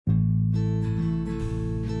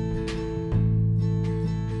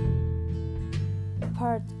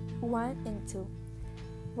Part 1 and 2.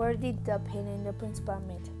 Where did Dupin and the principal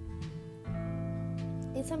meet?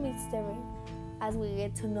 It's a mystery as we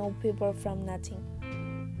get to know people from nothing.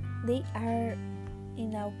 They are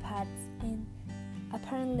in our paths and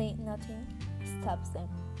apparently nothing stops them.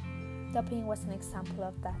 Dupin was an example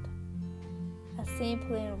of that. A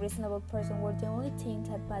simple and reasonable person where the only thing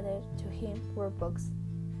that mattered to him were books.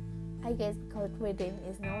 I guess because reading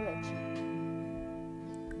is knowledge.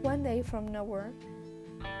 One day from nowhere,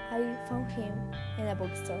 I found him in a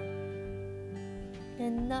bookstore.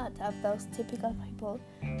 And not of those typical people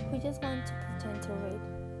who just want to pretend to read.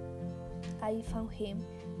 I found him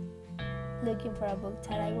looking for a book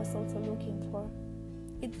that I was also looking for.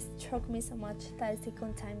 It struck me so much that the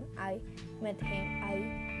second time I met him, I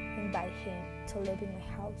invited him to live in my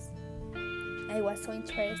house. I was so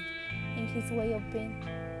interested in his way of being.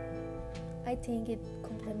 I think it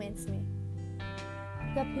complements me.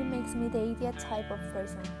 Dupin makes me the ideal type of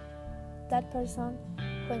person. That person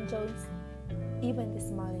who enjoys even the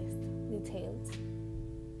smallest details,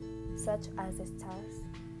 such as the stars.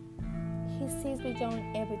 He sees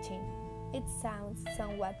beyond everything. It sounds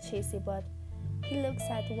somewhat cheesy, but he looks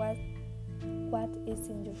at what is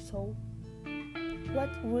in your soul, what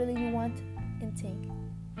really you want and think.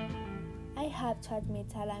 I have to admit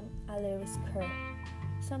that I'm a little scared.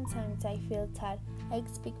 Sometimes I feel that I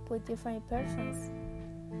speak with different persons.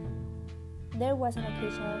 There was an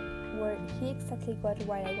occasion where he exactly got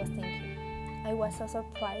what I was thinking. I was so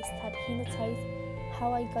surprised that he noticed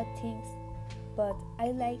how I got things, but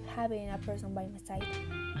I like having a person by my side,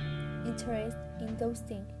 interested in those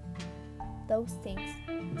things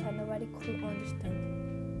that nobody could understand.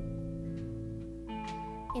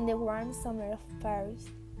 In the warm summer of Paris,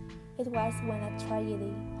 it was when a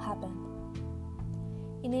tragedy happened.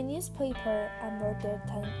 In a newspaper, a murder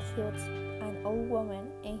that includes an old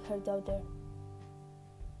woman and her daughter.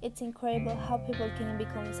 It's incredible how people can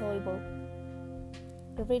become so evil.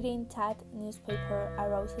 Reading that newspaper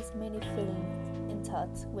arouses many feelings and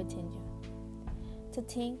thoughts within you. To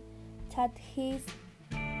think that his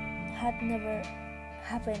had never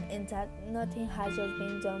happened and that nothing has just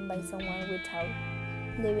been done by someone without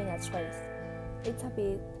leaving a trace. It's a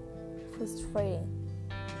bit frustrating.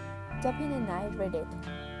 Dupin and I read it.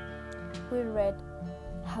 We read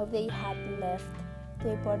how they had left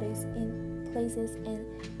their bodies in places and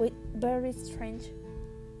with very strange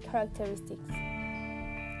characteristics.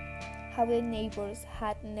 How the neighbors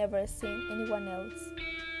had never seen anyone else,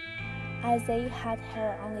 as they had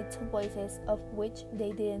heard only two voices of which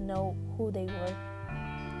they didn't know who they were.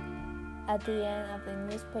 At the end of the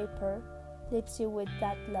newspaper leaves you with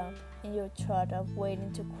that lump in your throat of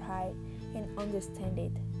waiting to cry and understand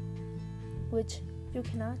it, which you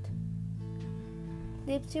cannot.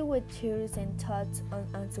 Leaves you with tears and thoughts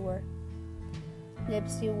unanswered.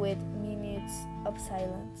 Leaves you with minutes of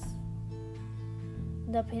silence.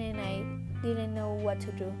 Dupin and I didn't know what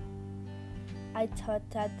to do. I thought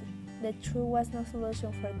that the truth was no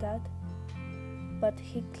solution for that, but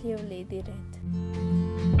he clearly didn't.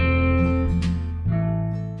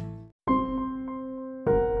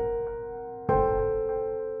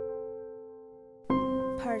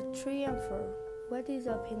 Part 3 and 4. What is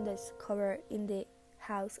Dupin discovered in the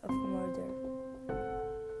house of murder?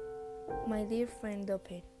 My dear friend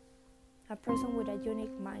Dupin, a person with a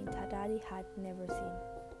unique mind that Daddy had never seen.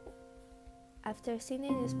 After seeing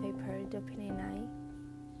the newspaper, Dupin and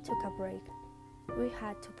I took a break. We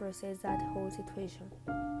had to process that whole situation.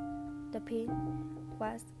 Dupin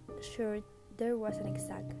was sure there was an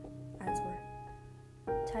exact answer,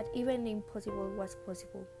 that even the impossible was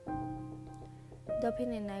possible.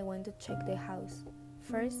 Dupin and I went to check the house.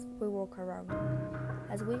 First, we walked around.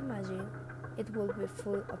 As we imagined, it would be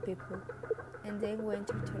full of people, and then we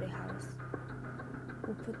entered to the house.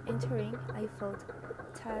 Upon entering, I thought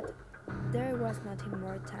that there was nothing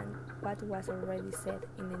more than what was already said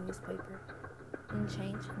in the newspaper. In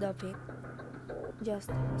change, Dupin just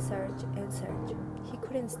searched and searched. He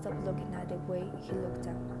couldn't stop looking at the way he looked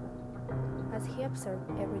down, as he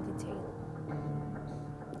observed every detail.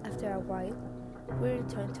 After a while, we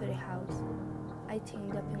returned to the house. I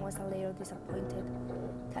think Dupin was a little disappointed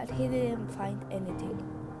that he didn't find anything,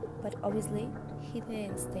 but obviously he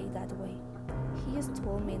didn't stay that way. He just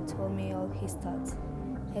told me all his thoughts,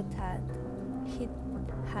 and that he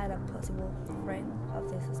had a possible friend of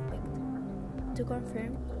the suspect. To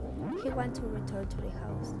confirm, he wanted to return to the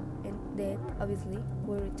house, and then obviously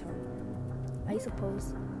we returned. I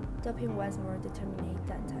suppose Dupin was more determined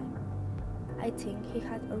that time. I think he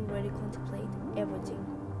had already contemplated everything,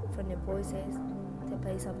 from the voices, the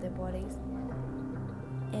place of the bodies,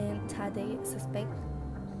 and that the suspect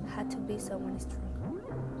had to be someone strong.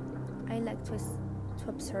 I like to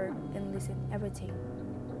observe and listen everything.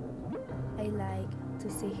 I like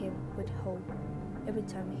to see him with hope every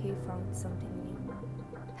time he found something new.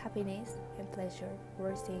 Happiness and pleasure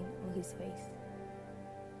were seen on his face.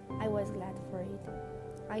 I was glad for it.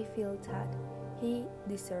 I feel that he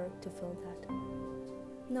deserved to feel that.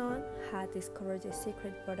 None had discovered the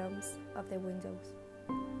secret bottoms of the windows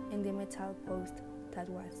and the metal post that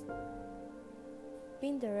was.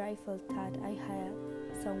 Being there, I felt that I had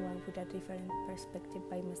someone with a different perspective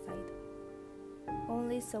by my side.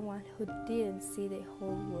 Only someone who didn't see the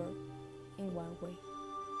whole world in one way,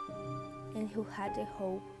 and who had the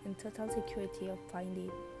hope and total security of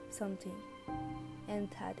finding something, and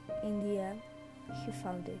that in the end, he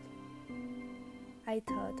found it. I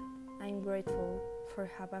thought, I'm grateful for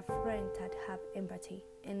have a friend that have empathy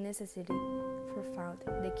and necessity for found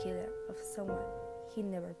the killer of someone he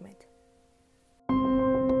never met.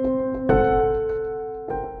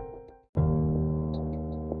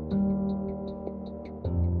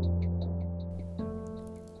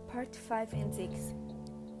 Part 5 and 6.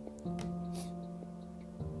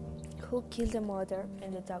 Who killed the mother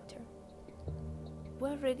and the daughter? We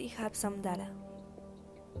already have some data.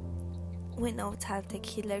 We know that the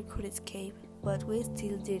killer could escape, but we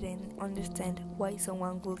still didn't understand why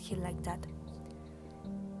someone would kill like that.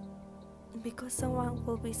 Because someone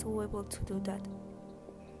will be so able to do that.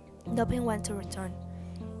 Dopin wanted to return,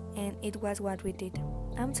 and it was what we did.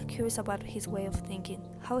 I'm so curious about his way of thinking,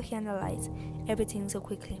 how he analyzed everything so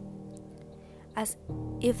quickly. As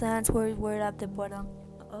if the answers were at the bottom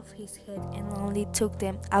of his head and only took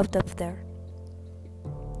them out of there.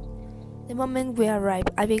 The moment we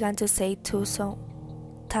arrived, I began to say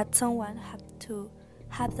that someone had to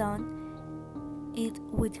have done it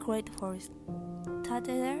with great force. That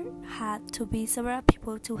there had to be several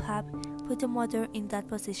people to have put the mother in that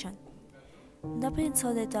position. Dopin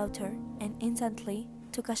saw the daughter and instantly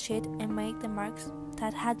took a sheet and made the marks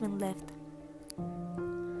that had been left.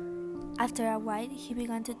 After a while, he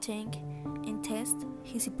began to think and test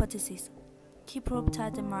his hypothesis. He proved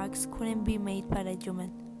that the marks couldn't be made by a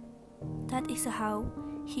human. That is how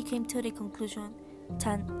he came to the conclusion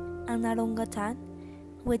that an orangutan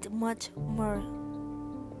with much more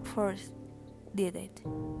force did it.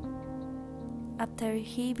 After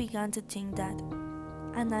he began to think that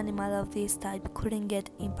an animal of this type couldn't get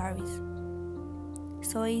in Paris,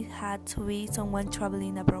 so it had to be someone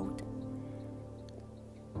traveling abroad.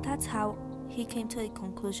 That's how he came to the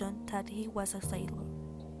conclusion that he was a sailor.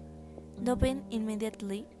 Dopin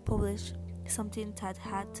immediately published something that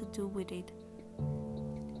had to do with it.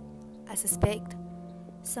 I suspect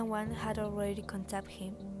someone had already contacted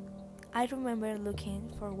him. I remember looking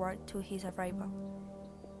forward to his arrival.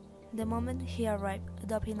 The moment he arrived,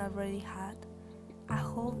 Dopin already had a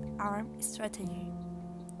whole arm strategy.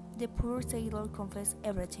 The poor sailor confessed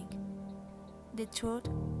everything. The truth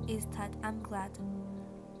is that I'm glad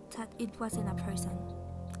that it wasn't a person.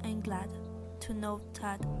 I'm glad to know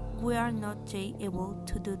that we are not yet able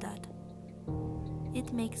to do that.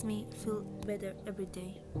 It makes me feel better every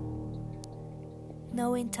day,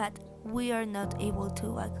 knowing that we are not able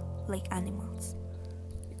to act like animals.